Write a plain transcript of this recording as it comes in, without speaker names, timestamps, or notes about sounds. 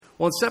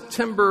Well, in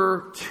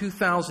September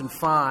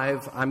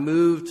 2005, I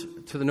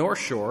moved to the North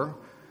Shore,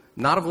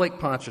 not of Lake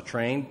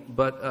Pontchartrain,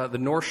 but the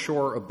North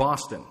Shore of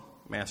Boston,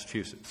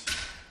 Massachusetts.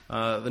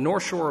 The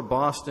North Shore of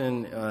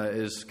Boston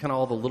is kind of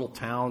all the little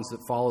towns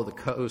that follow the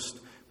coast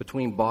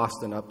between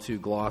Boston up to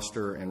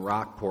Gloucester and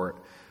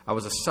Rockport. I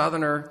was a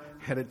Southerner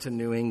headed to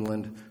New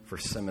England for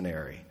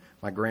seminary.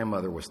 My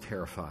grandmother was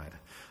terrified.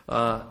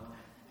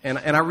 And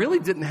I really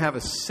didn't have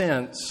a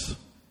sense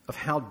of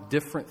how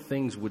different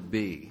things would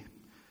be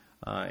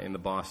in the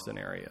Boston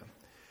area.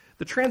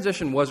 The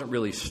transition wasn't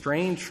really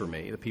strange for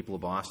me. The people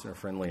of Boston are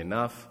friendly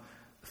enough.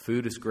 The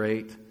food is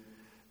great.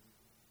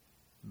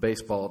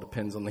 Baseball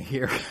depends on the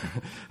year.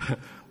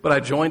 But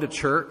I joined a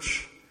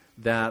church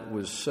that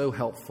was so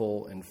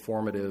helpful,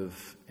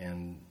 informative,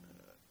 and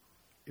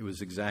it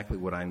was exactly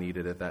what I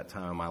needed at that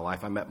time in my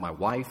life. I met my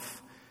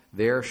wife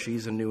there.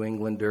 She's a New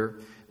Englander.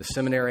 The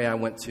seminary I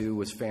went to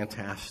was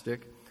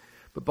fantastic.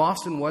 But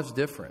Boston was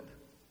different.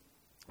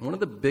 One of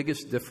the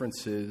biggest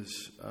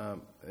differences,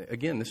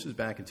 again, this was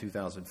back in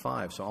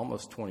 2005, so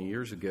almost 20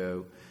 years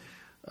ago,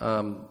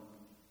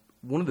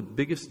 one of the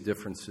biggest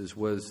differences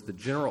was the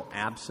general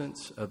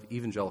absence of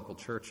evangelical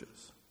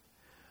churches.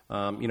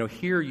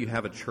 Here you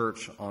have a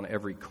church on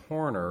every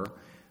corner.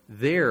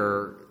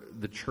 There,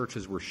 the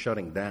churches were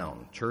shutting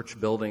down. Church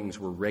buildings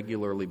were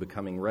regularly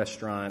becoming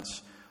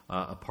restaurants,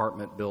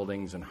 apartment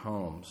buildings, and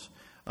homes.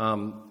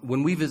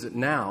 When we visit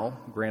now,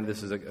 granted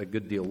this is a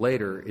good deal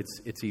later,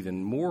 it's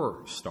even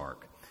more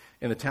stark.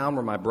 In the town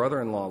where my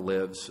brother-in-law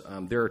lives,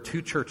 there are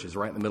two churches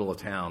right in the middle of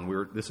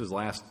town. This was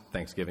last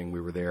Thanksgiving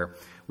we were there.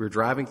 We were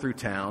driving through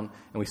town,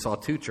 and we saw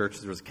two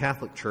churches. There was a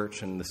Catholic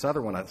church, and this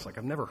other one, I was like,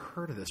 I've never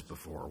heard of this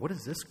before. What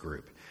is this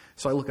group?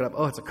 So I look it up.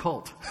 Oh, it's a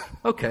cult.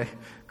 Okay,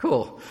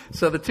 cool.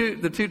 So the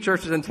two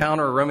churches in town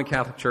are a Roman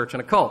Catholic church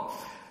and a cult.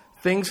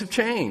 Things have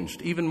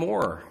changed even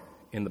more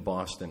in the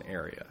Boston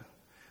area.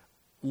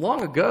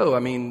 Long ago,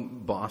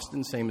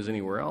 Boston, same as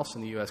anywhere else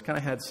in the U.S., kind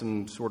of had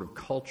some sort of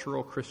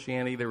cultural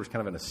Christianity. There was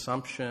kind of an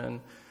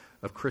assumption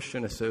of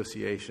Christian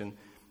association.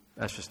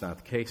 That's just not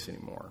the case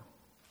anymore.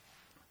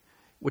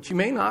 What you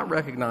may not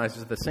recognize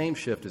is the same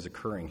shift is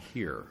occurring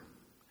here.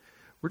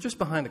 We're just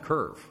behind the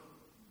curve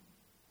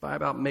by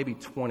about maybe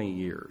 20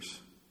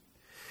 years.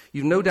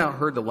 You've no doubt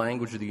heard the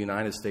language of the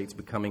United States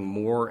becoming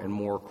more and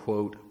more,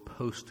 quote,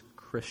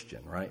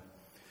 post-Christian, right?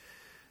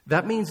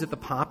 That means that the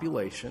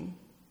population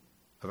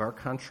of our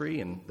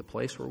country and the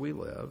place where we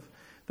live,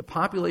 the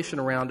population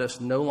around us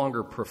no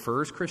longer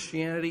prefers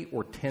Christianity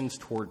or tends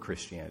toward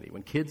Christianity.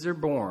 When kids are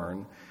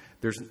born,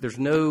 there's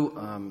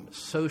no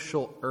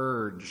social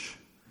urge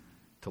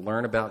to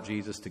learn about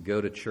Jesus, to go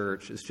to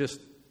church. It's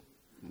just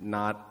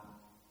not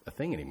a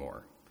thing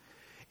anymore.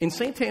 In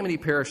St. Tammany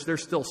Parish,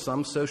 there's still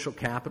some social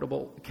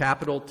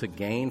capital to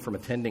gain from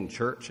attending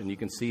church, and you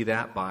can see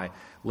that by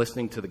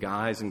listening to the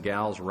guys and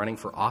gals running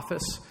for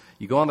office.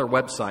 You go on their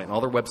website, and all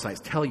their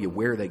websites tell you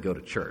where they go to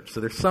church. So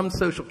there's some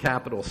social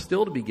capital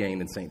still to be gained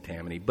in St.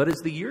 Tammany. But as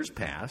the years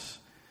pass,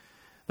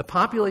 the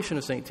population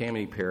of St.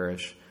 Tammany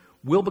Parish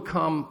will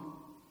become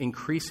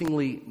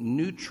increasingly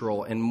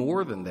neutral and,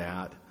 more than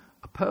that,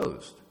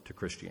 opposed to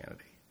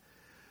Christianity.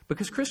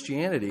 Because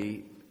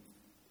Christianity,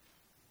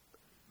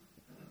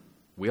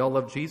 we all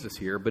love Jesus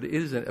here, but it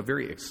is a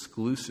very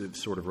exclusive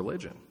sort of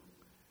religion.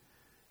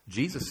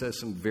 Jesus says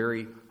some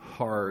very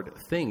hard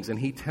things, and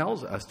he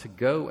tells us to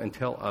go and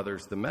tell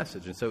others the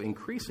message. And so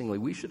increasingly,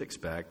 we should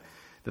expect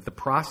that the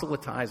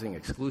proselytizing,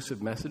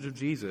 exclusive message of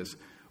Jesus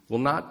will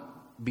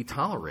not be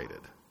tolerated,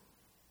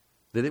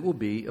 that it will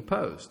be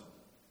opposed.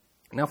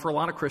 Now, for a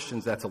lot of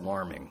Christians, that's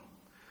alarming.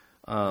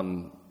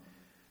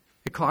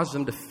 It causes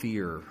them to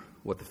fear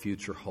what the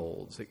future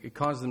holds. It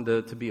causes them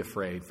to be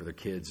afraid for their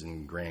kids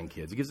and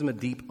grandkids. It gives them a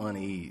deep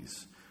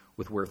unease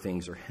with where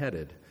things are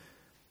headed.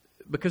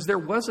 Because there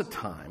was a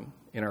time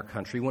in our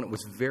country when it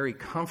was very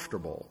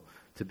comfortable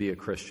to be a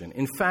Christian.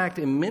 In fact,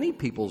 in many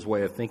people's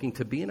way of thinking,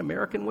 to be an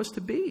American was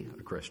to be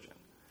a Christian.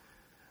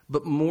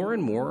 But more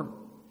and more,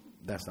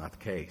 that's not the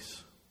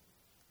case.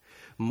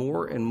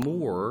 More and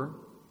more,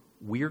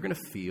 we are going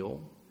to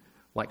feel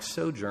like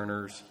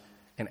sojourners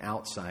and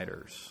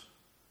outsiders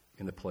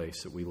in the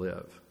place that we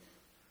live.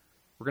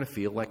 We're going to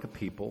feel like a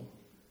people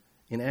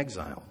in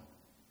exile.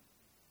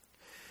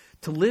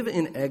 To live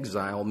in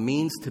exile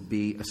means to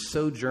be a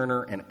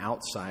sojourner and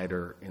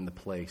outsider in the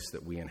place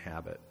that we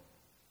inhabit.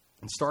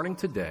 And starting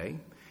today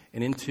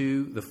and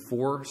into the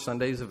 4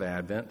 Sundays of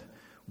Advent,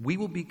 we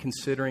will be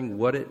considering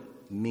what it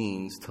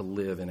means to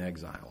live in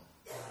exile.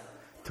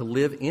 To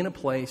live in a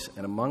place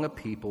and among a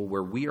people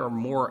where we are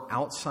more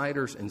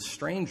outsiders and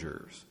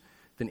strangers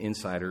than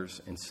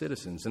insiders and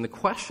citizens. And the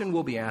question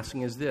we'll be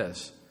asking is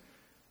this: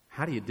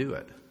 how do you do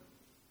it?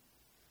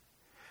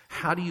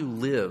 How do you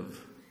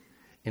live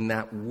in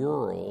that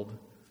world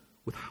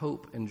with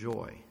hope and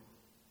joy?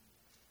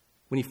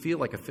 When you feel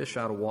like a fish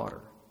out of water.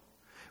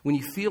 When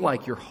you feel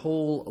like your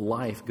whole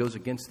life goes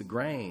against the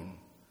grain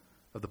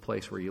of the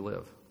place where you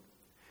live.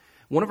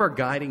 One of our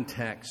guiding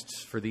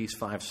texts for these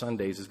 5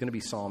 Sundays is going to be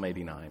Psalm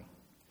 89.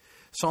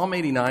 Psalm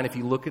 89, if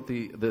you look at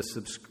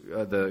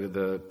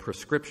the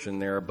prescription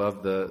there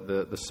above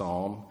the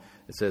psalm,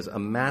 it says, a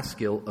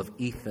maskil of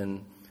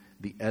Ethan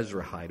the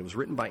Ezrahite. It was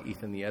written by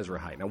Ethan the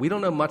Ezrahite. Now, we don't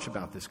know much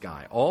about this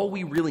guy. All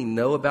we really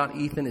know about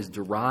Ethan is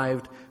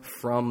derived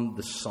from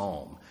the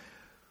psalm.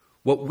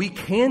 What we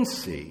can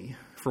see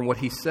from what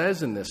he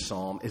says in this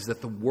psalm is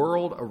that the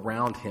world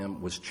around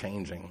him was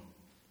changing.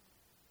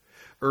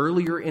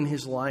 Earlier in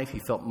his life, he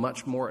felt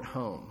much more at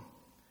home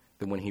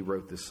than when he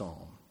wrote this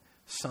psalm.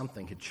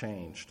 Something had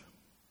changed.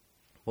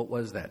 What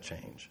was that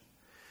change?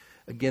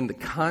 Again, the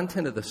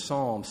content of the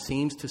psalm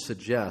seems to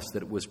suggest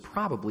that it was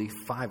probably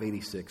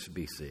 586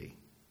 BC,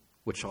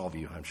 which all of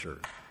you, I'm sure,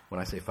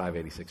 when I say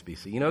 586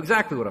 BC, you know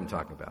exactly what I'm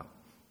talking about.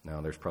 Now,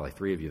 there's probably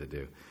 3 of you that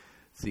do.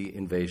 It's the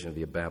invasion of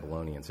the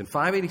Babylonians. In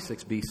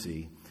 586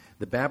 BC,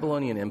 the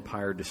Babylonian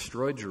Empire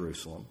destroyed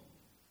Jerusalem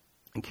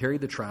and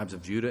carried the tribes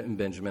of Judah and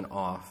Benjamin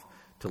off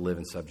to live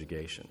in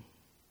subjugation.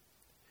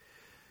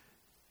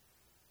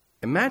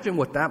 Imagine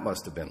what that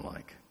must have been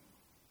like.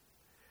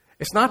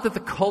 It's not that the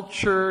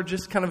culture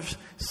just kind of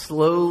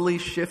slowly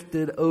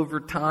shifted over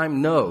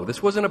time. No,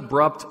 this was an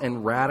abrupt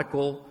and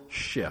radical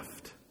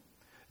shift.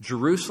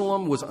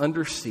 Jerusalem was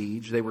under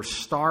siege. They were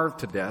starved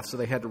to death, so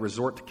they had to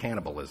resort to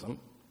cannibalism.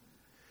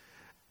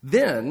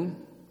 Then,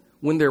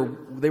 when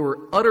they were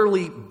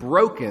utterly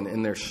broken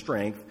in their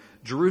strength,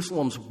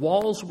 Jerusalem's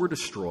walls were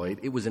destroyed.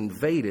 It was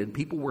invaded.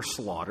 People were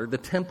slaughtered. The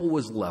temple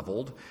was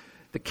leveled.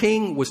 The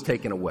king was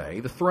taken away.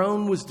 The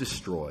throne was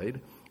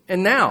destroyed.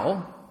 And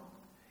now,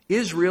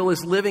 Israel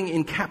is living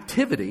in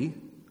captivity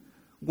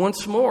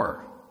once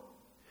more.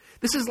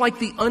 This is like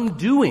the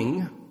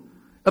undoing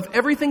of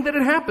everything that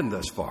had happened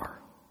thus far.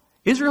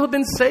 Israel had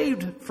been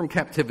saved from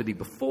captivity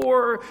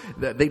before.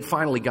 They'd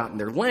finally gotten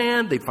their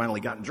land. They'd finally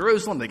gotten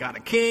Jerusalem. They got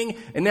a king.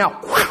 And now,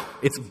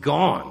 it's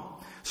gone.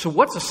 So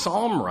what's a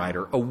psalm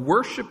writer, a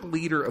worship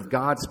leader of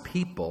God's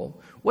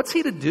people? What's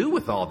he to do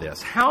with all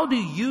this? How do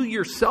you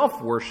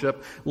yourself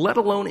worship, let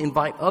alone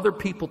invite other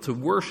people to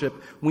worship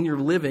when you're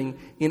living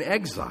in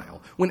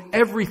exile, when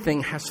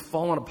everything has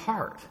fallen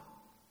apart?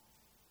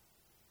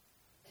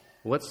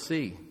 Let's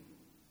see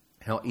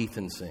how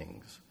Ethan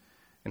sings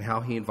and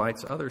how he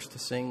invites others to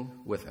sing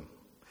with him.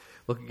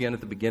 Look again at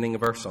the beginning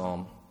of our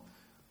psalm.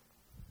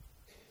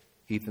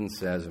 Ethan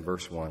says in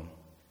verse 1,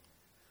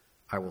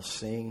 I will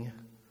sing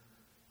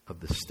of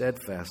the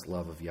steadfast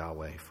love of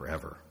Yahweh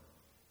forever.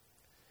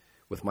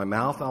 With my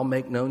mouth I'll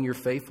make known your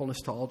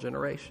faithfulness to all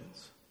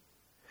generations.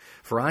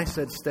 For I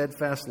said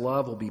steadfast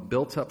love will be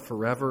built up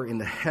forever. In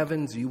the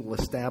heavens you will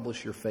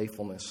establish your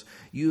faithfulness.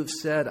 You have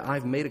said,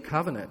 I've made a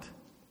covenant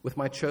with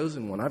my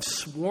chosen one. I've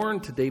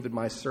sworn to David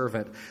my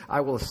servant,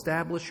 I will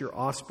establish your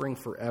offspring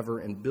forever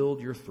and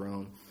build your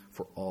throne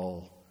for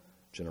all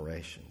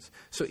generations.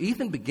 So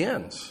Ethan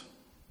begins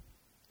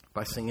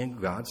by singing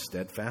God's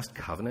steadfast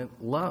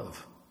covenant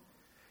love.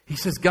 He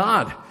says,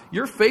 God,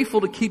 you're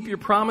faithful to keep your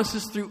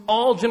promises through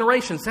all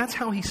generations. That's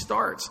how he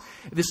starts.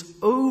 This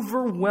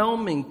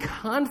overwhelming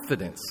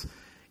confidence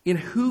in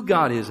who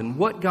God is and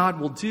what God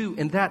will do.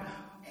 And that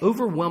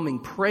overwhelming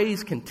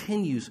praise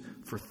continues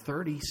for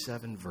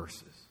 37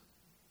 verses.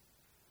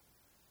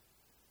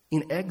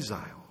 In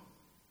exile,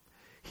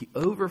 he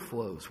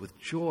overflows with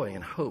joy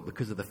and hope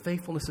because of the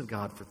faithfulness of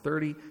God for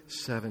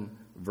 37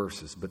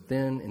 verses. But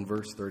then in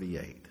verse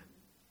 38,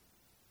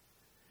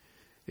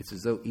 it's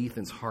as though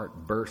Ethan's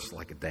heart bursts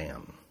like a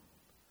dam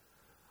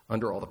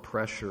under all the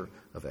pressure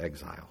of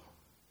exile.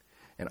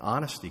 And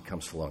honesty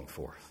comes flowing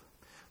forth.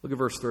 Look at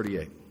verse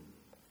 38.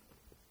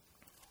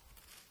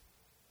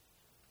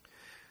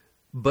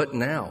 But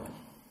now,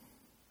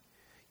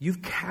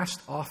 you've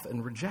cast off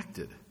and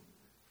rejected.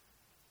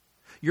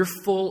 You're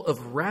full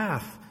of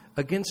wrath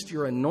against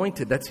your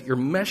anointed. That's your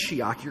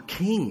Meshiach, your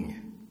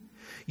king.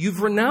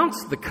 You've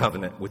renounced the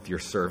covenant with your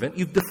servant.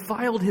 You've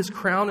defiled his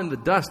crown in the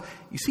dust.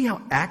 You see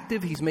how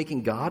active he's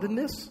making God in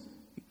this?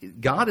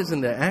 God is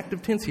in the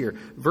active tense here.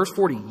 Verse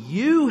 40,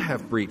 you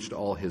have breached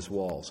all his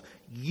walls.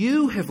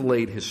 You have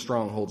laid his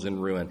strongholds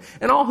in ruin.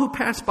 And all who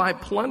pass by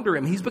plunder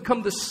him. He's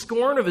become the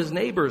scorn of his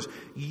neighbors.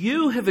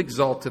 You have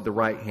exalted the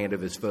right hand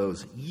of his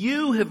foes.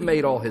 You have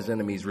made all his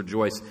enemies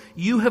rejoice.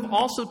 You have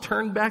also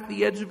turned back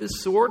the edge of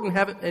his sword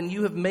and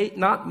you have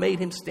not made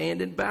him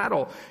stand in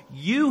battle.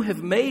 You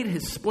have made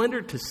his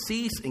splendor to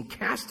cease and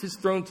cast his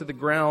throne to the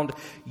ground.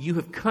 You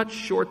have cut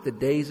short the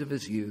days of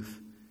his youth.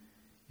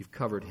 You've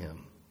covered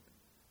him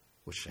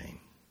with shame.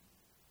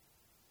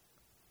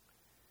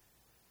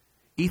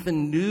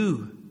 Ethan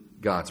knew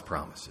God's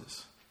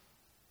promises.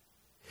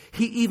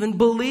 He even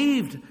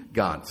believed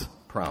God's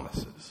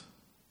promises.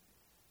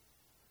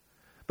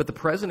 But the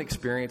present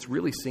experience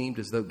really seemed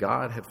as though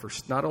God had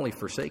not only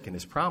forsaken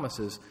his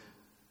promises,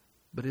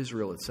 but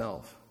Israel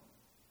itself.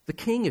 The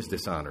king is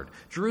dishonored.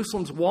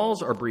 Jerusalem's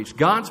walls are breached.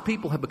 God's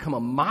people have become a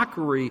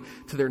mockery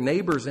to their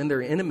neighbors and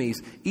their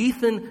enemies.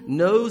 Ethan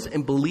knows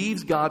and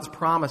believes God's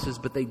promises,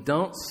 but they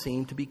don't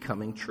seem to be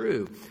coming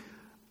true.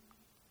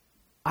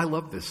 I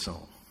love this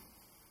psalm.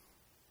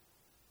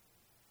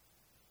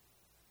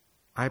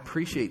 I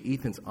appreciate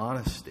Ethan's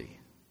honesty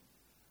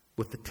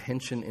with the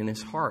tension in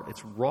his heart.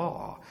 It's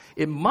raw.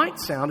 It might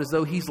sound as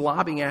though he's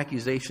lobbing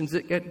accusations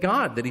at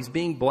God, that he's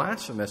being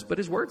blasphemous, but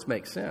his words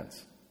make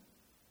sense.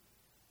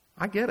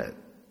 I get it.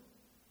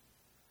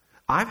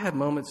 I've had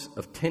moments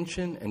of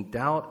tension and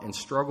doubt and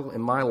struggle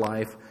in my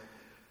life,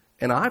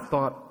 and I've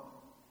thought,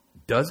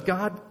 does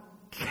God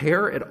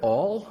care at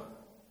all?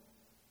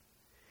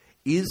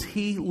 Is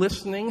he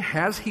listening?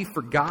 Has he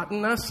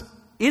forgotten us?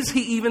 Is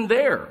he even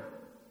there?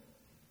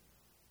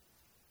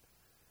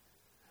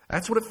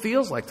 That's what it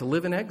feels like to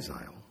live in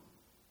exile.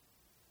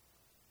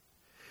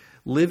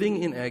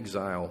 Living in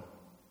exile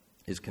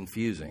is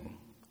confusing,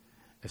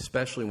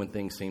 especially when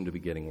things seem to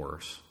be getting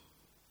worse.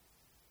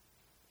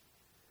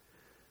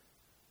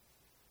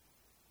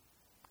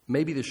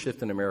 Maybe the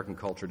shift in American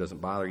culture doesn't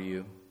bother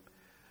you.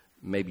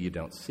 Maybe you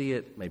don't see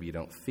it. Maybe you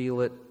don't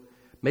feel it.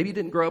 Maybe you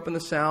didn't grow up in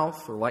the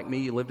South, or like me,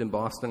 you lived in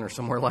Boston or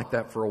somewhere like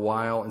that for a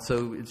while, and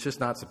so it's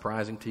just not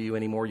surprising to you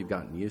anymore. You've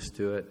gotten used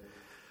to it.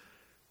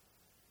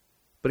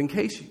 But in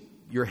case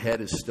your head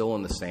is still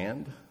in the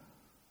sand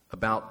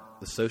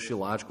about the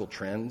sociological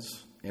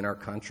trends in our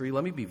country,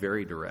 let me be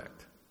very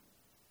direct.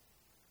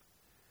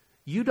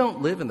 You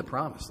don't live in the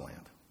promised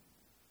land.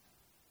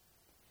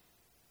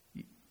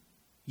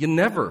 You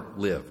never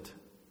lived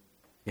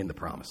in the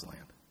promised land.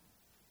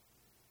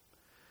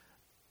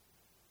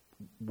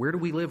 Where do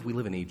we live? We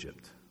live in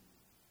Egypt.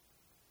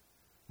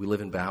 We live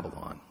in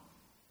Babylon.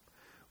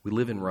 We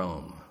live in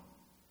Rome.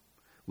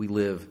 We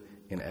live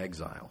in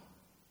exile.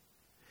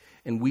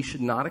 And we should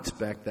not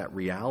expect that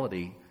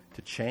reality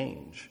to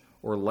change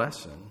or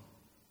lessen,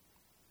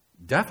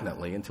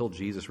 definitely, until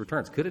Jesus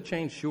returns. Could it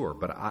change? Sure.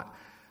 But I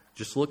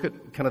just look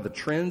at kind of the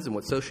trends and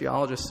what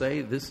sociologists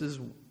say. This is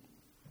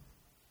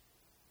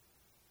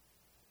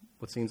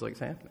what seems like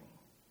it's happening.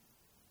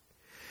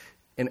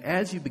 And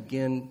as you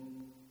begin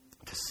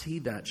to see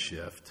that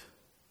shift,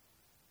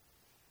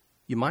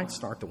 you might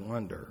start to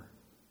wonder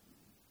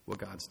what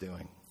God's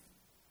doing.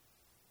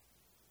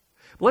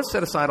 But let's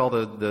set aside all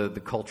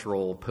the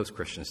cultural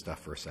post-Christian stuff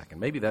for a second.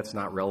 Maybe that's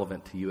not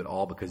relevant to you at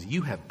all because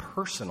you have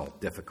personal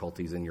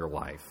difficulties in your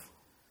life.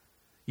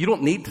 You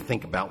don't need to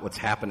think about what's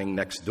happening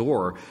next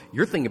door.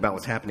 You're thinking about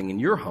what's happening in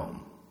your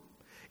home,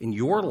 in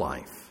your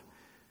life.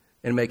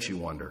 And it makes you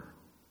wonder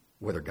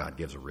whether God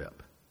gives a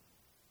rip,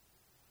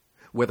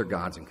 whether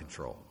God's in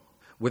control,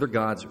 whether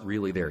God's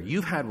really there.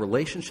 You've had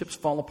relationships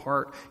fall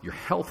apart, your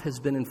health has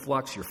been in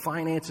flux, your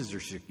finances,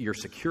 your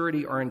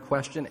security are in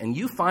question, and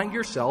you find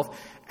yourself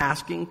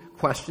asking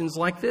questions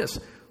like this.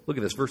 Look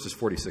at this, verses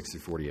 46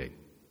 through 48.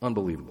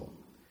 Unbelievable.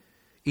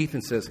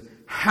 Ethan says,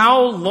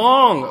 "How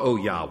long, O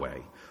Yahweh,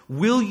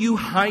 will you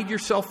hide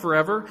yourself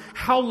forever?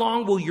 How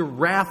long will your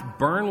wrath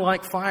burn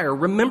like fire?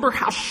 Remember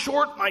how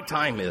short my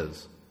time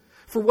is.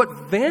 For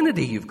what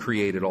vanity you've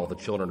created all the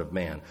children of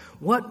man.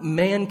 What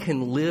man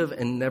can live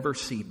and never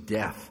see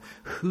death?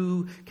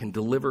 Who can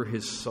deliver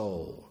his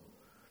soul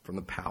from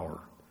the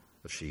power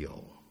of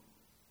Sheol?"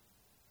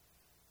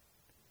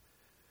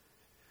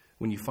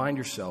 When you find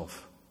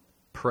yourself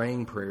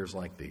praying prayers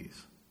like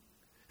these,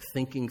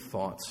 thinking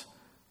thoughts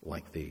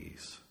like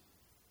these,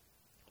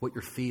 what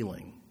you're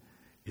feeling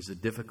is the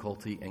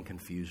difficulty and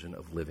confusion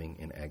of living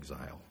in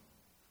exile.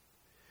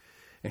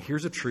 And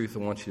here's a truth I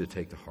want you to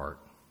take to heart.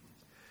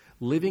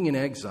 Living in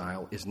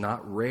exile is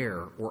not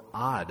rare or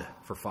odd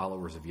for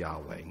followers of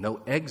Yahweh. No,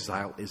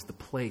 exile is the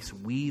place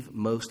we've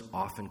most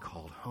often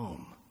called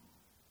home.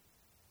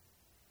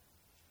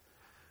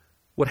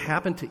 What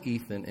happened to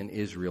Ethan and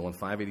Israel in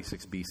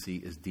 586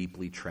 BC is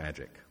deeply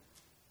tragic.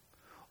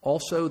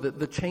 Also,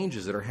 the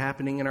changes that are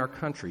happening in our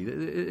country,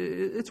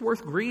 it's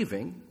worth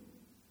grieving,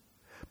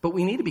 but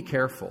we need to be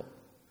careful.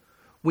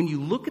 When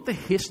you look at the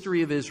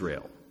history of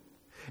Israel,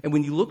 and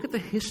when you look at the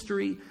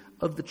history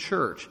of the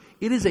church,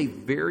 it is a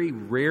very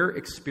rare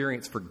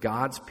experience for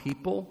God's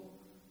people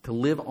to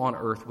live on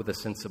earth with a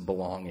sense of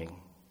belonging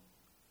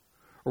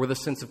or with a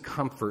sense of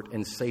comfort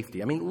and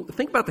safety. I mean,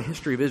 think about the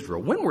history of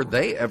Israel. When were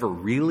they ever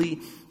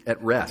really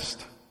at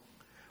rest?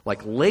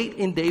 Like late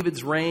in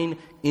David's reign,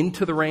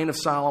 into the reign of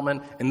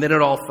Solomon, and then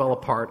it all fell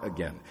apart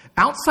again.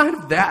 Outside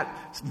of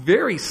that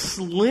very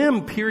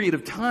slim period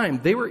of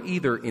time, they were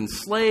either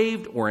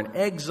enslaved or in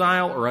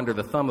exile or under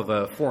the thumb of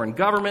a foreign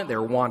government. They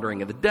were wandering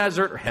in the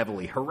desert or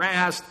heavily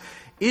harassed.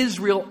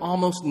 Israel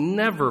almost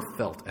never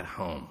felt at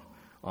home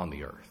on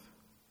the earth.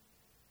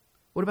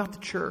 What about the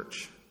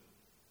church?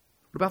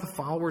 What about the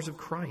followers of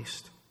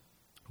Christ?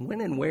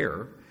 When and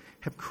where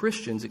have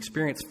Christians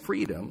experienced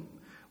freedom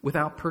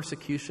without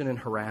persecution and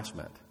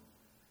harassment?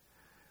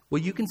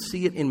 Well, you can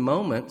see it in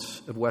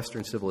moments of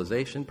Western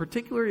civilization,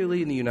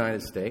 particularly in the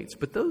United States,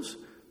 but those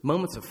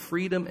moments of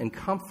freedom and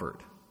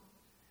comfort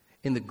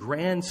in the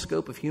grand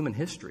scope of human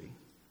history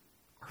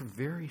are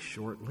very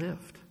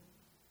short-lived.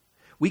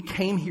 We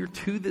came here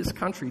to this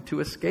country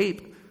to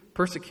escape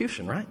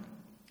persecution, right?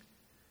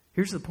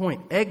 Here's the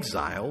point.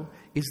 Exile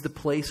is the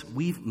place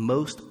we've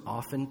most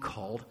often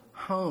called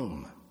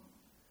home.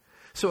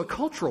 So a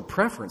cultural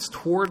preference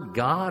toward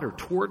God or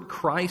toward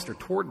Christ or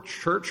toward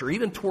church or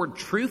even toward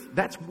truth,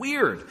 that's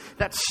weird.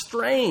 That's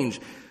strange.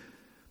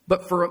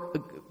 But for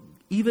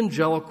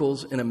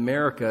evangelicals in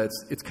America,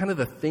 it's kind of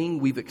the thing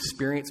we've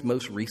experienced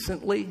most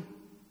recently.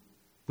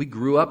 We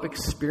grew up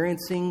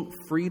experiencing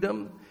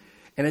freedom.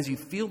 And as you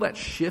feel that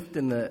shift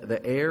in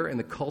the air and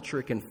the culture,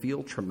 it can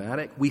feel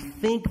traumatic. We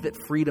think that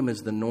freedom is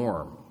the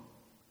norm.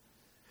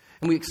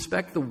 And we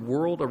expect the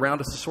world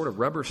around us to sort of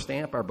rubber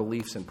stamp our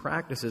beliefs and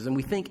practices. And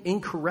we think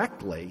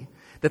incorrectly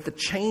that the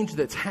change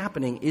that's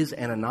happening is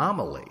an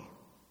anomaly.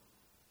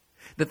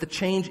 That the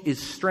change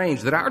is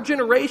strange. That our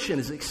generation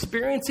is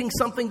experiencing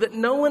something that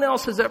no one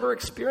else has ever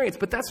experienced.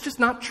 But that's just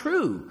not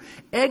true.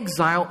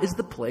 Exile is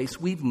the place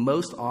we've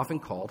most often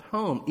called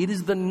home. It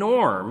is the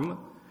norm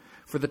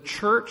for the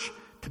church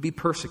to be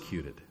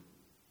persecuted.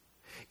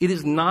 It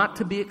is not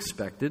to be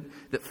expected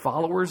that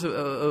followers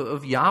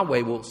of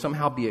Yahweh will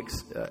somehow be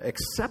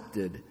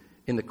accepted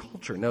in the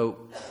culture. No,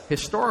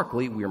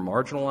 historically, we are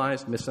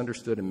marginalized,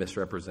 misunderstood, and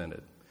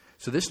misrepresented.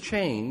 So this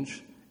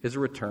change is a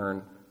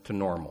return to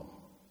normal.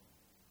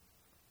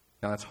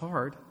 Now, that's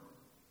hard.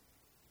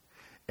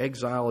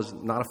 Exile is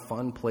not a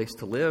fun place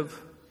to live.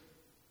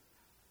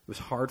 It was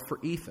hard for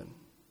Ethan.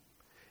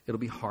 It'll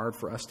be hard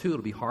for us, too.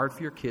 It'll be hard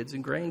for your kids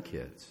and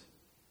grandkids.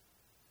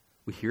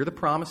 We hear the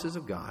promises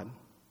of God,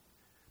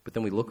 but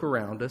then we look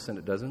around us and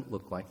it doesn't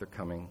look like they're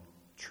coming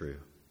true.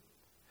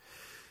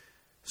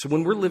 So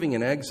when we're living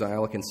in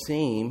exile, it can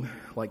seem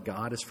like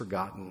God has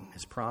forgotten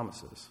his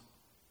promises.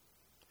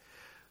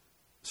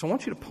 So I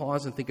want you to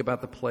pause and think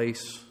about the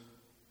place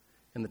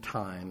and the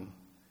time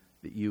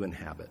that you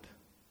inhabit.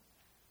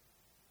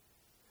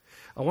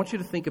 I want you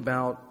to think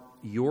about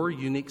your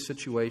unique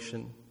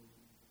situation,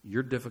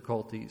 your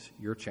difficulties,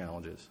 your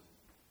challenges.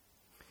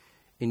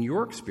 In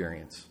your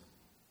experience,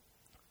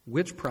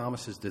 which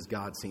promises does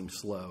God seem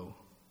slow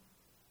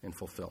in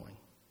fulfilling?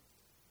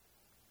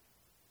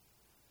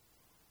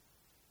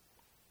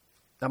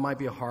 That might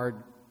be a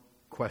hard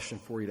question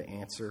for you to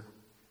answer.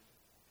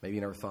 Maybe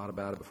you never thought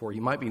about it before.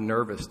 You might be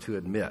nervous to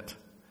admit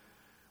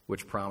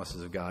which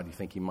promises of God you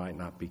think you might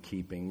not be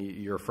keeping.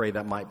 You're afraid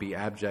that might be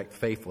abject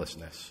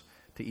faithlessness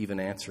to even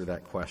answer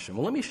that question.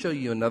 Well, let me show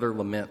you another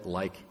lament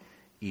like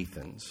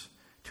Ethan's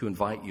to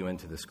invite you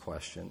into this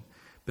question.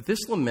 But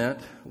this lament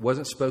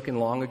wasn't spoken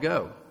long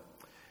ago.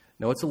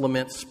 No, it's a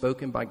lament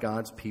spoken by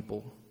God's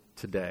people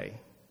today.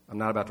 I'm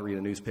not about to read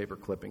a newspaper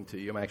clipping to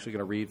you. I'm actually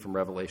going to read from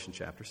Revelation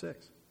chapter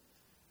 6.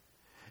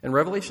 In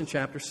Revelation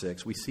chapter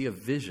 6, we see a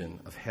vision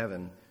of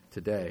heaven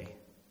today.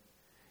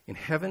 In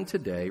heaven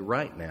today,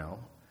 right now,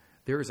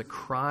 there is a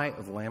cry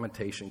of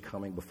lamentation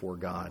coming before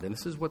God. And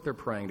this is what they're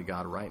praying to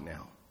God right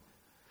now.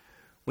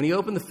 When he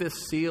opened the fifth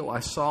seal, I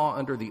saw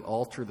under the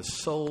altar the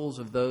souls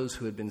of those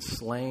who had been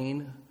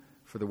slain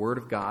for the word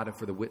of God and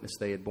for the witness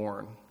they had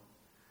borne.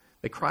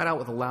 They cried out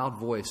with a loud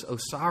voice, O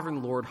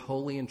sovereign Lord,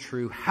 holy and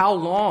true, how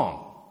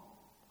long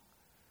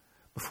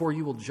before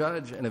you will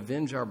judge and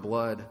avenge our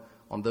blood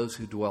on those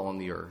who dwell on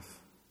the earth?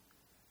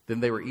 Then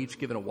they were each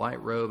given a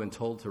white robe and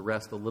told to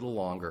rest a little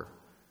longer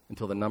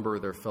until the number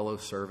of their fellow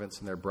servants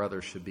and their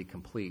brothers should be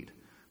complete,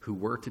 who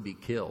were to be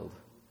killed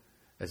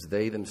as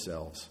they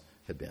themselves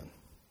had been.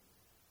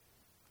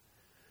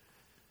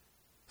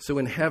 So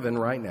in heaven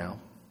right now,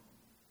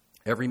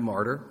 every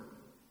martyr,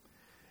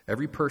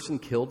 every person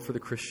killed for the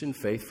Christian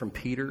faith, from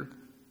Peter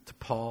to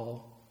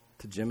Paul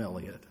to Jim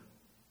Elliot,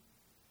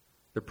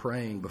 they're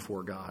praying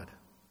before God.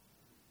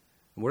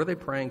 And what are they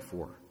praying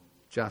for?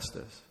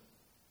 Justice.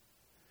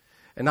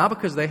 And not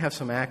because they have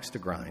some axe to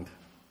grind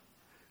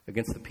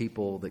against the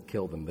people that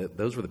killed them.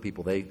 Those were the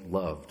people they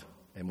loved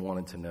and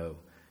wanted to know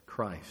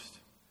Christ.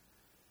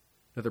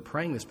 No, they're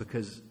praying this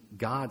because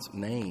God's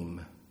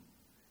name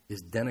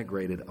is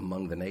denigrated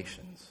among the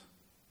nations.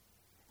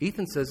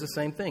 Ethan says the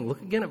same thing.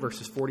 Look again at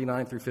verses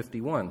 49 through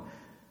 51.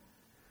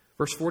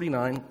 Verse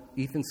 49,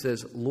 Ethan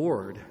says,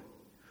 Lord,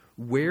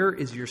 where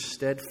is your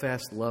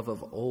steadfast love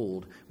of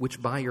old,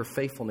 which by your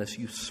faithfulness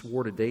you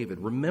swore to David?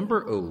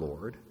 Remember, O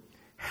Lord,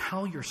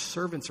 how your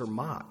servants are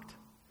mocked,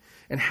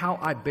 and how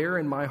I bear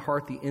in my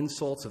heart the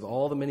insults of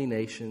all the many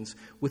nations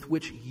with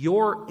which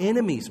your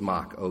enemies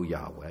mock, O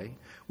Yahweh,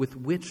 with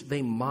which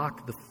they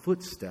mock the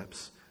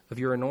footsteps of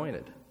your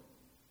anointed.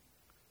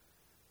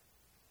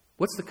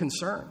 What's the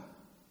concern?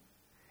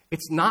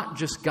 It's not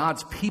just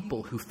God's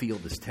people who feel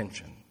this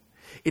tension.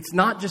 It's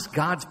not just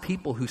God's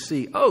people who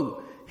see,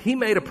 oh, he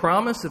made a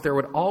promise that there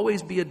would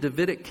always be a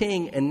Davidic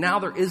king, and now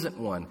there isn't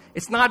one.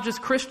 It's not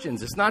just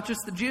Christians. It's not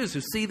just the Jews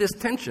who see this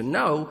tension.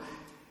 No,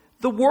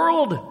 the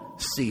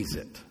world sees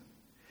it.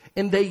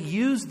 And they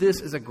use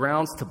this as a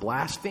grounds to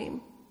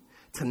blaspheme,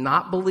 to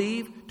not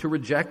believe, to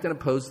reject and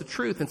oppose the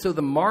truth. And so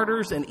the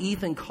martyrs and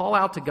Ethan call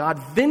out to God,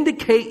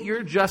 vindicate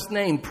your just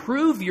name,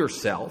 prove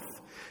yourself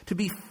to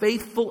be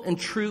faithful and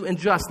true and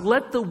just.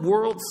 Let the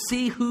world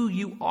see who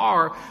you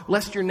are,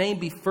 lest your name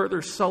be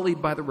further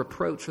sullied by the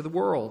reproach of the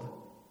world.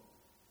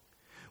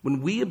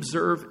 When we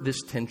observe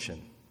this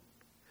tension,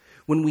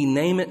 when we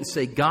name it and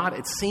say, God,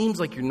 it seems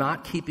like you're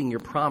not keeping your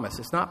promise.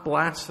 It's not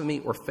blasphemy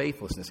or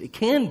faithlessness. It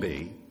can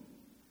be,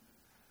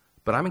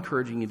 but I'm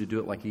encouraging you to do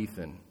it like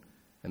Ethan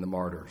and the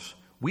martyrs.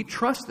 We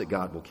trust that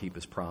God will keep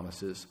his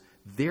promises.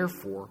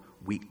 Therefore,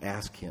 we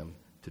ask him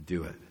to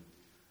do it.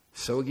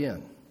 So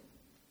again,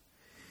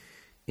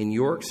 in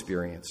your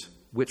experience,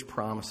 which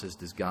promises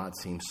does God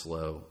seem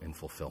slow in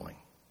fulfilling?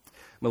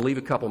 I'm going to leave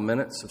a couple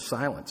minutes of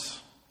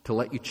silence to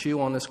let you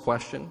chew on this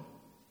question.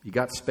 You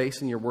got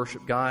space in your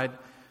worship guide.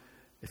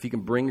 If you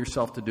can bring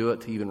yourself to do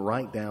it, to even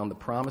write down the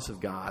promise of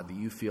God that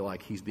you feel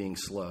like he's being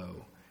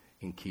slow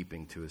in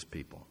keeping to his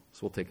people. So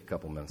we'll take a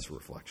couple minutes of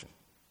reflection.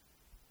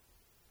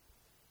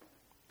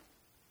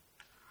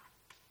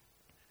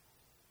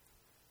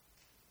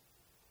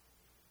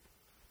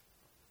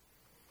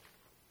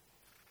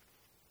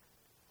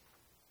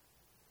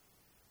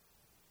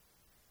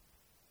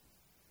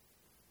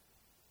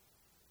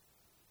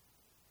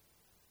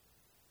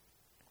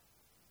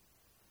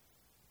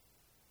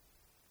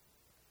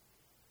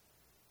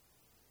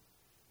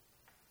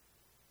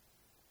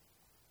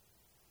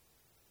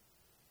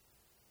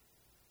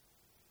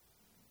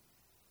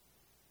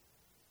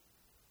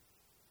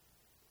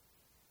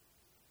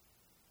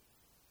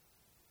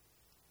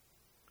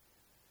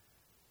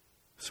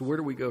 So where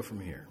do we go from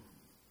here?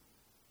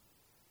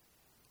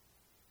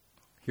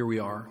 Here we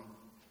are,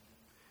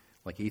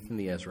 like Ethan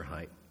the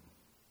Ezrahite,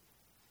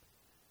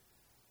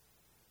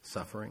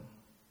 suffering,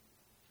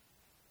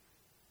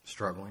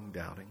 struggling,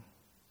 doubting.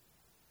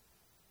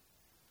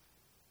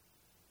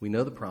 We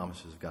know the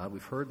promises of God.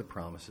 We've heard the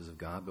promises of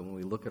God, but when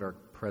we look at our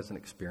present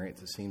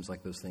experience, it seems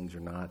like those things are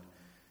not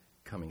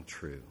coming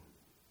true.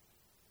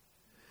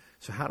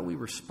 So how do we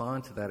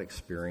respond to that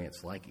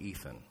experience like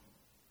Ethan?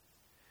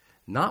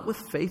 Not with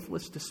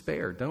faithless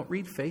despair. Don't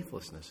read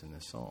faithlessness in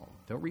this psalm.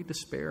 Don't read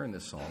despair in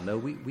this psalm. No,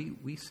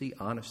 we see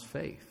honest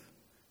faith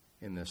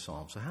in this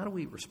psalm. So how do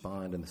we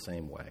respond in the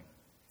same way?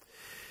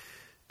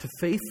 To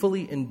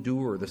faithfully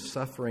endure the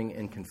suffering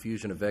and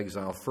confusion of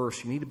exile,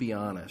 first, you need to be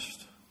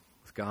honest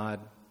with God,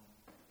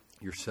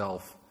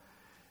 yourself,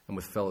 and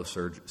with fellow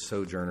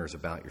sojourners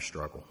about your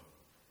struggle.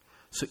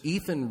 So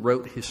Ethan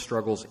wrote his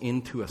struggles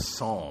into a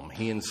psalm.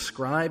 He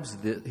inscribes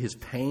his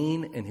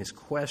pain and his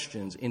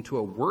questions into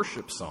a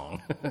worship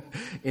song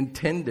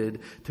intended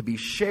to be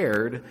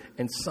shared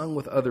and sung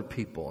with other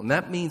people. And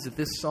that means that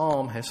this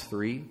psalm has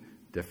three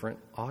different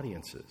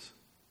audiences.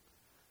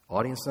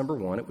 Audience number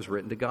one, it was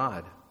written to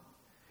God.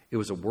 It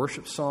was a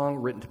worship song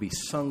written to be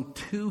sung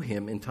to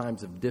him in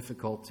times of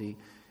difficulty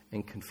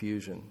and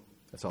confusion.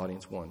 That's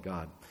audience one,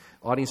 God.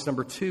 Audience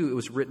number two, it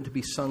was written to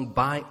be sung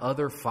by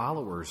other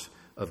followers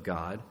of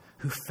God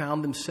who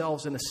found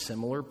themselves in a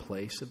similar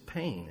place of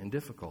pain and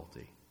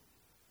difficulty.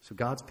 So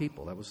God's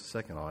people, that was the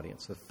second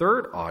audience. The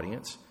third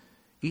audience,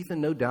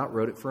 Ethan no doubt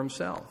wrote it for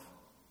himself.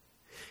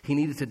 He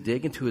needed to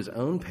dig into his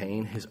own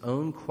pain, his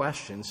own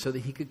questions, so that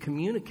he could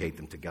communicate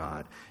them to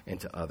God and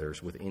to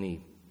others with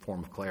any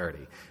form of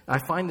clarity. I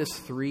find this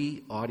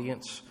three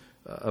audience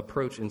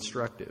approach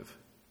instructive.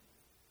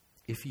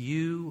 If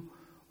you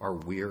are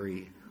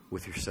weary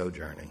with your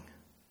sojourning,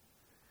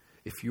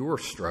 if you're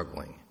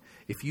struggling,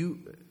 if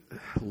you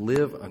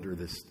live under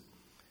this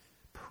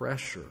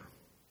pressure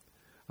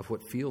of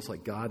what feels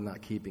like God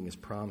not keeping his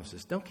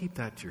promises, don't keep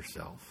that to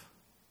yourself.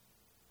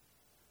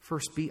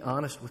 First, be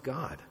honest with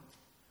God.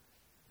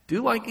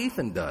 Do like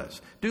Ethan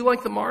does. Do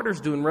like the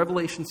martyrs do in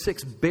Revelation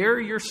 6. Bare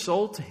your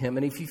soul to him.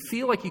 And if you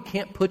feel like you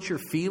can't put your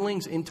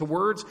feelings into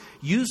words,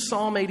 use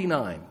Psalm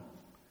 89.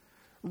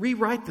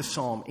 Rewrite the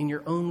psalm in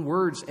your own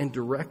words and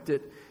direct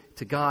it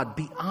to God.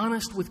 Be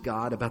honest with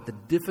God about the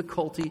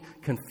difficulty,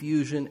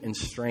 confusion, and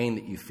strain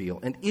that you feel.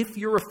 And if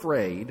you're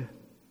afraid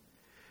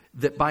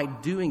that by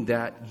doing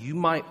that you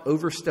might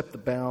overstep the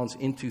bounds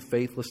into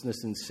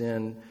faithlessness and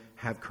sin,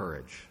 have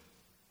courage.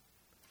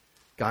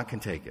 God can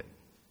take it.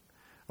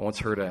 I once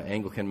heard an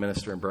Anglican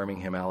minister in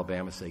Birmingham,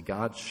 Alabama say,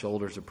 God's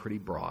shoulders are pretty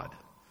broad.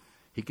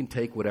 He can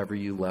take whatever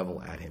you level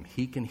at him.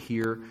 He can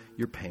hear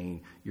your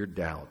pain, your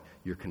doubt,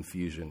 your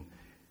confusion.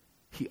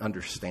 He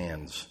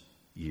understands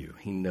you.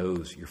 He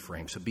knows your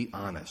frame. So be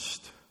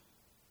honest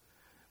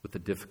with the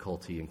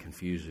difficulty and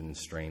confusion and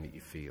strain that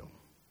you feel.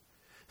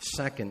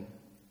 Second,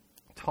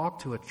 talk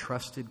to a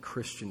trusted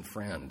Christian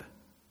friend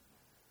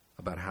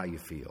about how you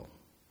feel.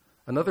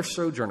 Another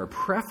sojourner,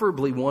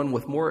 preferably one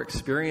with more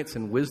experience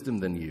and wisdom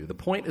than you. The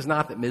point is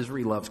not that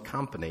misery loves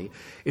company.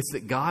 It's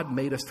that God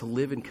made us to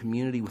live in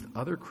community with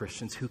other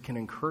Christians who can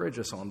encourage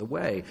us on the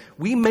way.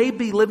 We may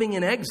be living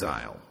in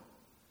exile,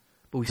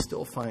 but we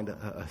still find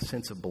a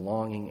sense of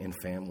belonging and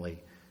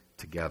family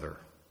together.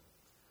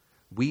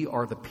 We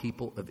are the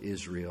people of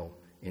Israel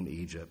in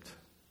Egypt.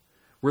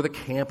 We're the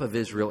camp of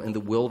Israel in the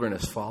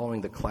wilderness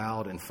following the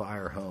cloud and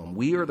fire home.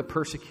 We are the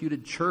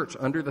persecuted church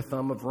under the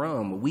thumb of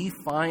Rome. We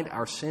find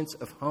our sense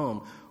of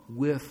home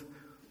with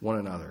one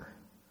another.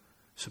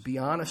 So be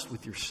honest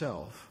with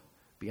yourself.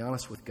 Be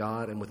honest with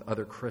God and with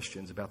other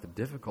Christians about the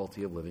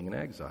difficulty of living in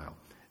exile.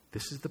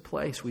 This is the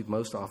place we've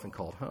most often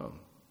called home.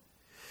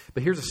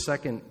 But here's a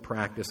second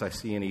practice I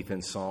see in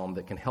Ethan's psalm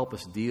that can help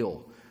us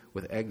deal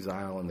with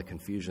exile and the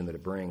confusion that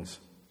it brings.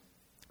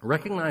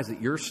 Recognize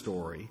that your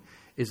story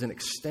is an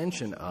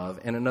extension of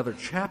and another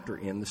chapter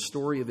in the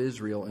story of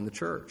Israel and the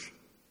church.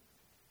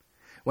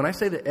 When I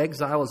say that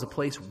exile is a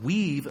place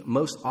we've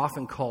most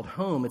often called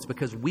home, it's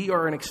because we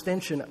are an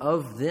extension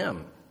of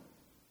them.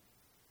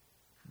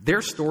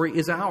 Their story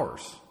is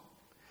ours,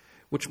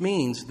 which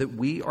means that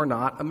we are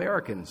not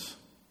Americans,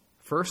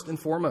 first and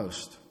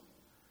foremost.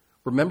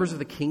 We're members of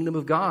the kingdom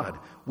of God,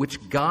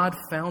 which God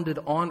founded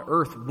on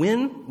earth.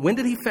 When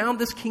did he found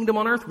this kingdom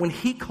on earth? When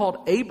he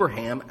called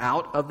Abraham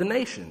out of the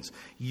nations.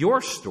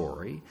 Your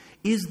story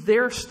is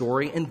their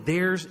story, and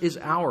theirs is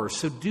ours.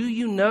 So do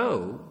you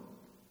know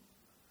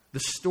the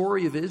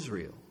story of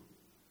Israel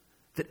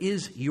that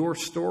is your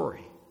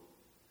story?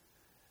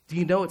 Do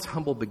you know its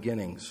humble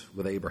beginnings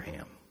with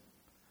Abraham?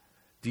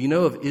 Do you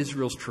know of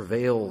Israel's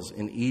travails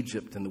in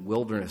Egypt and the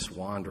wilderness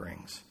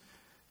wanderings?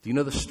 Do you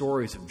know the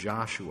stories of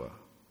Joshua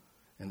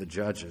and the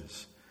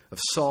judges, of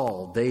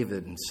Saul,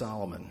 David, and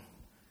Solomon?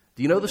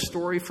 Do you know the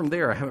story from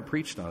there? I haven't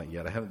preached on it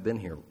yet. I haven't been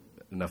here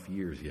enough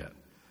years yet.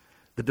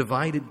 The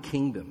divided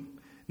kingdom,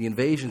 the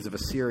invasions of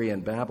Assyria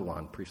and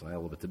Babylon, preached on that a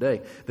little bit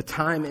today, the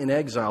time in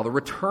exile, the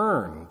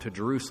return to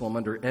Jerusalem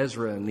under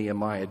Ezra and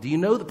Nehemiah. Do you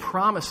know the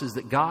promises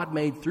that God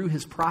made through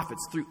his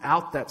prophets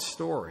throughout that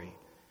story?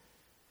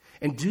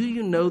 And do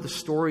you know the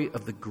story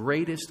of the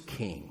greatest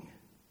king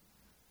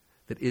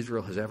that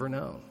Israel has ever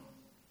known,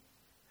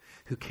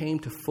 who came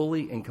to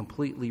fully and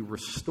completely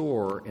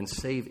restore and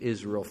save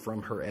Israel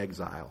from her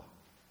exile?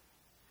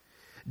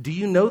 Do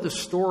you know the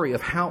story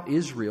of how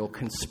Israel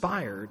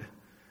conspired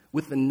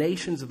with the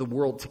nations of the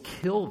world to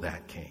kill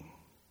that king?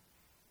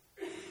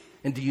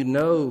 And do you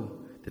know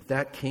that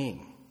that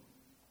king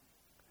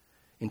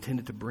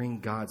intended to bring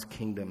God's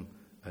kingdom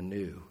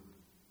anew?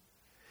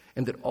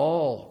 And that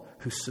all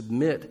who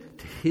submit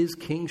to his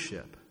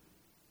kingship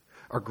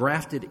are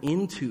grafted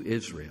into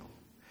Israel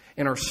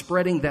and are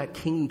spreading that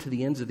kingdom to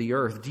the ends of the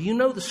earth? Do you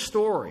know the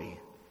story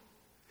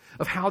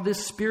of how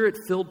this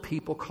spirit-filled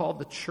people called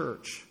the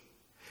church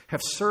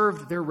have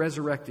served their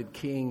resurrected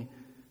king,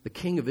 the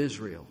King of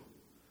Israel,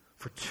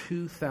 for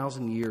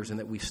 2,000 years, and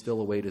that we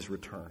still await his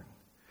return?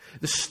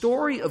 The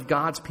story of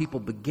God's people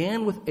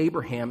began with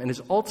Abraham and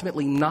is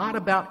ultimately not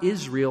about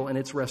Israel and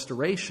its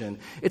restoration.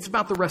 It's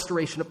about the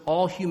restoration of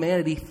all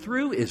humanity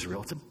through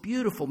Israel. It's a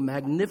beautiful,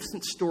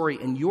 magnificent story,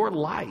 and your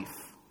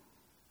life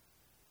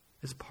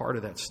is part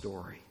of that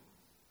story.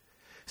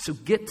 So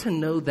get to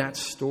know that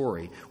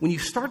story. When you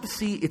start to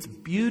see its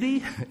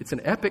beauty, it's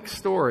an epic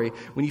story.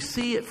 When you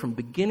see it from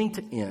beginning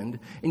to end,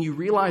 and you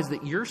realize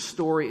that your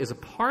story is a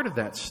part of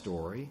that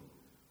story,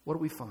 what do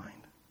we find?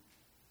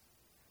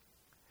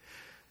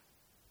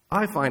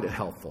 I find it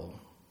helpful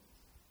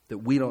that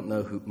we don't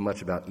know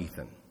much about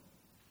Ethan.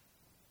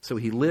 So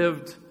he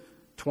lived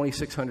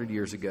 2,600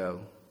 years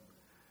ago,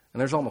 and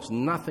there's almost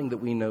nothing that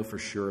we know for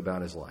sure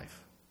about his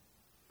life.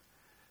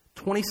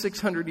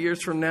 2,600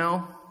 years from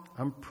now,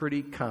 I'm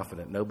pretty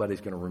confident nobody's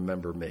going to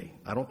remember me.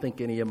 I don't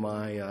think any of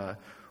my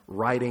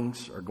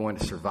writings are going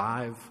to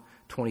survive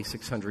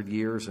 2,600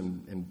 years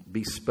and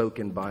be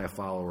spoken by a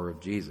follower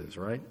of Jesus,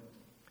 right?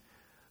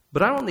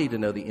 But I don't need to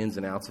know the ins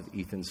and outs of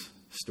Ethan's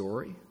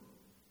story,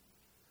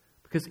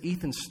 because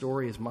Ethan's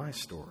story is my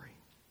story.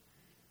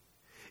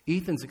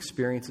 Ethan's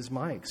experience is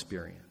my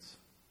experience.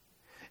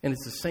 And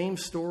it's the same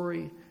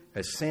story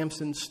as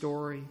Samson's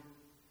story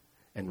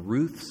and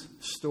Ruth's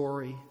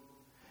story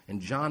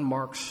and John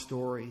Mark's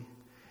story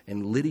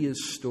and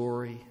Lydia's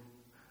story.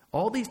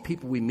 All these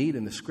people we meet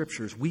in the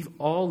scriptures, we've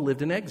all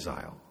lived in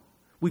exile.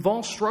 We've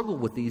all struggled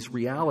with these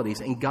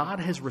realities, and God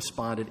has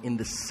responded in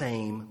the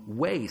same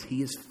ways.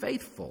 He is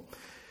faithful.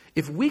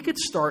 If we could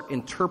start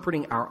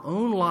interpreting our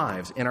own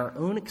lives and our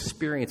own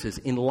experiences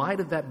in light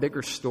of that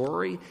bigger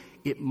story,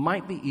 it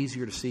might be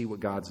easier to see what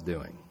God's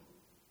doing.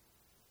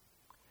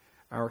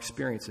 Our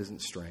experience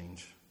isn't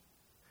strange.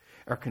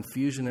 Our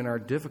confusion and our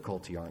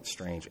difficulty aren't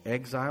strange.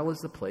 Exile is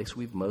the place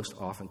we've most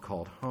often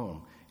called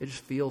home. It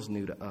just feels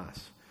new to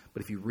us.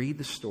 But if you read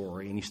the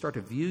story and you start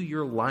to view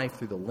your life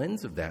through the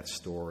lens of that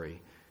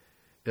story,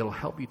 it'll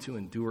help you to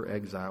endure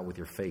exile with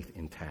your faith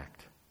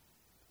intact.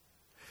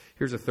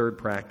 Here's a third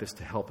practice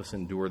to help us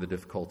endure the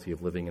difficulty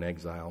of living in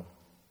exile.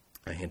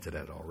 I hinted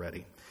at it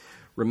already.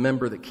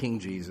 Remember that King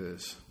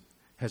Jesus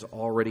has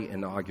already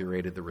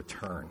inaugurated the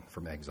return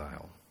from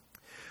exile.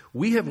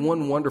 We have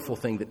one wonderful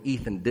thing that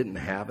Ethan didn't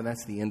have, and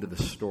that's the end of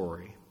the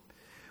story.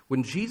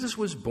 When Jesus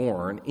was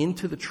born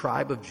into the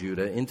tribe of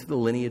Judah, into the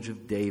lineage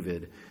of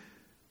David,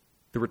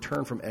 the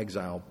return from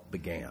exile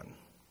began.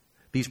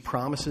 These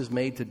promises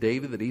made to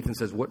David that Ethan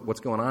says, what's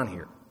going on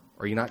here?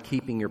 Are you not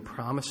keeping your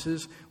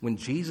promises? When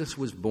Jesus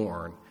was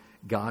born,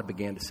 God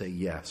began to say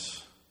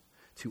yes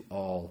to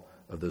all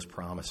of those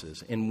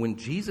promises. And when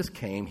Jesus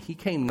came, he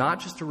came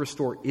not just to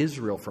restore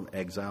Israel from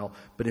exile,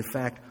 but in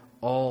fact,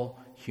 all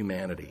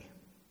humanity.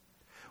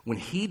 When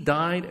he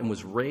died and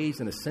was raised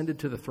and ascended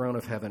to the throne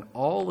of heaven,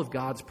 all of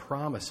God's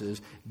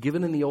promises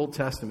given in the Old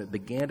Testament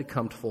began to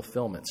come to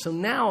fulfillment. So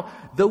now,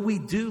 though we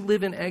do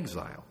live in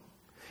exile,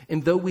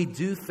 and though we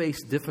do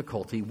face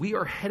difficulty, we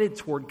are headed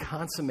toward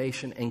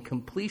consummation and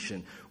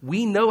completion.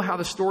 We know how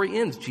the story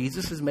ends.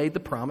 Jesus has made the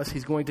promise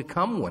he's going to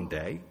come one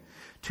day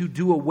to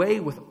do away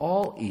with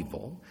all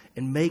evil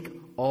and make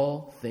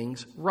all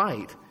things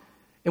right.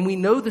 And we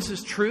know this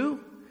is true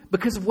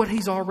because of what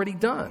he's already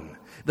done.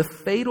 The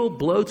fatal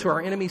blow to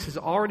our enemies has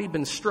already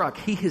been struck.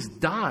 He has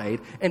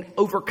died and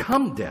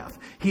overcome death.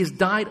 He has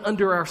died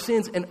under our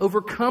sins and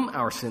overcome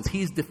our sins. He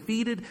has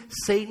defeated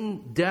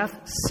Satan,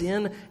 death,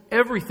 sin,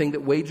 everything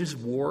that wages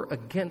war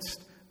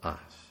against us.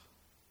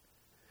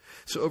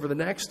 So over the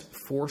next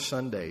 4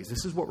 Sundays,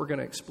 this is what we're going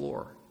to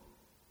explore.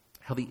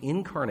 How the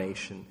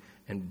incarnation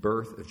and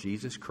birth of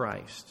Jesus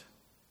Christ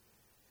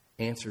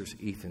answers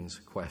Ethan's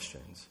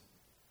questions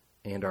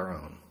and our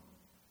own.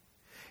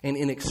 And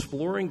in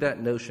exploring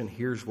that notion,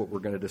 here's what we're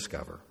going to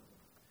discover.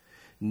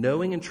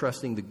 Knowing and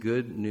trusting the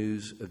good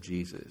news of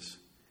Jesus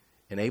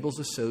enables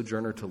a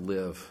sojourner to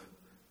live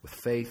with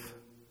faith,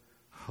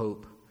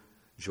 hope,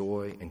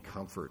 joy, and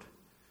comfort,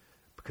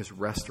 because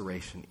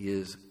restoration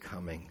is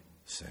coming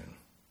soon.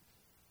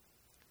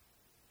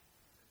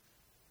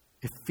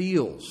 It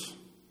feels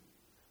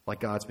like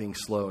God's being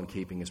slow in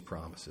keeping his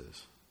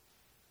promises.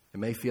 It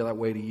may feel that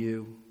way to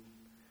you.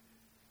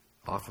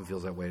 Often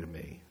feels that way to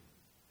me.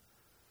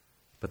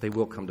 But they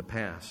will come to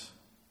pass.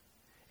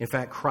 In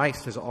fact,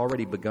 Christ has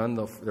already begun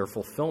their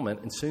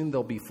fulfillment, and soon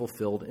they'll be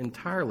fulfilled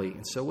entirely.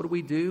 And so what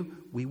do?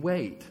 We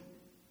wait.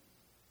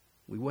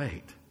 We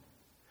wait.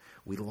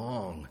 We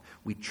long.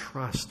 We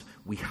trust.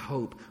 We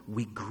hope.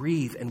 We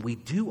grieve. And we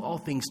do all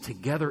things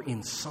together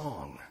in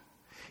song,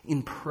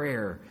 in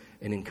prayer,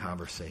 and in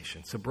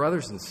conversation. So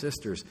brothers and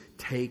sisters,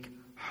 take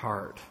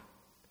heart.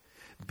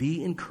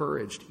 Be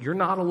encouraged. You're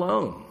not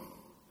alone.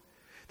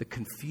 The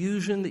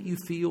confusion that you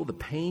feel, the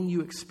pain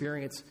you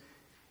experience,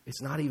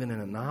 it's not even an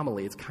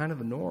anomaly. It's kind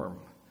of a norm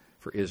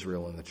for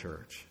Israel and the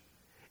church.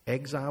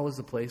 Exile is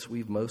the place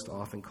we've most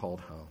often called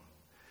home.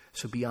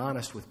 So be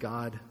honest with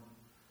God,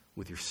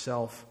 with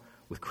yourself,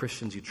 with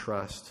Christians you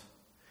trust.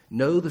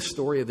 Know the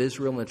story of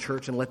Israel and the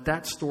church, and let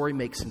that story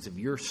make sense of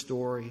your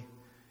story.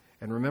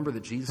 And remember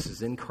that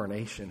Jesus'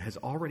 incarnation has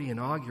already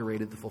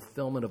inaugurated the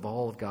fulfillment of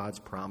all of God's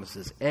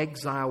promises.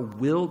 Exile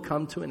will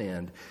come to an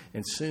end,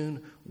 and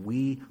soon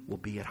we will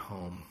be at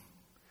home,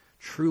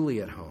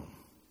 truly at home.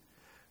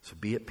 So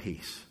be at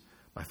peace,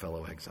 my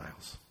fellow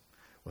exiles.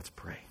 Let's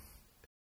pray.